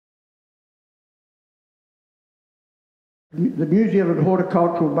The New Zealand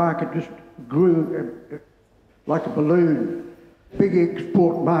horticultural market just grew like a balloon. Big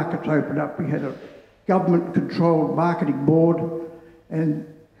export markets opened up. We had a government-controlled marketing board, and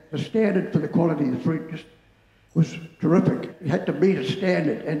the standard for the quality of the fruit just was terrific. You had to meet a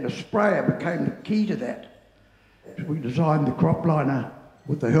standard, and the sprayer became the key to that. We designed the crop liner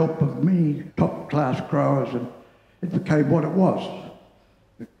with the help of many top-class growers, and it became what it was.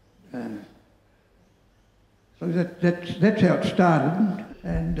 So that's how it started,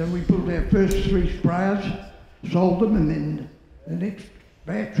 and we built our first 3 sprayers, sold them, and then the next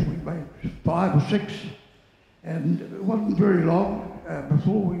batch we made 5 or 6, and it wasn't very long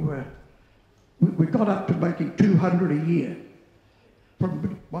before we got up to making 200 a year.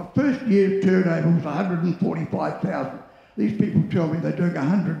 From my first year turnover was 145,000. These people tell me they're doing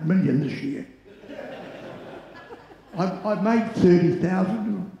 100 million this year. I made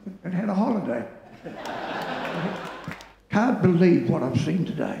 30,000 and had a holiday. Can't believe what I've seen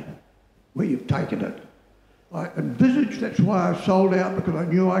today, where you've taken it. I envisaged, that's why I sold out, because I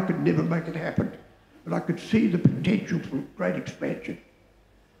knew I could never make it happen. But I could see the potential for great expansion.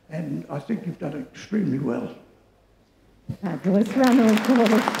 And I think you've done extremely well. Fabulous round of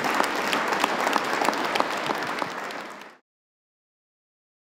applause.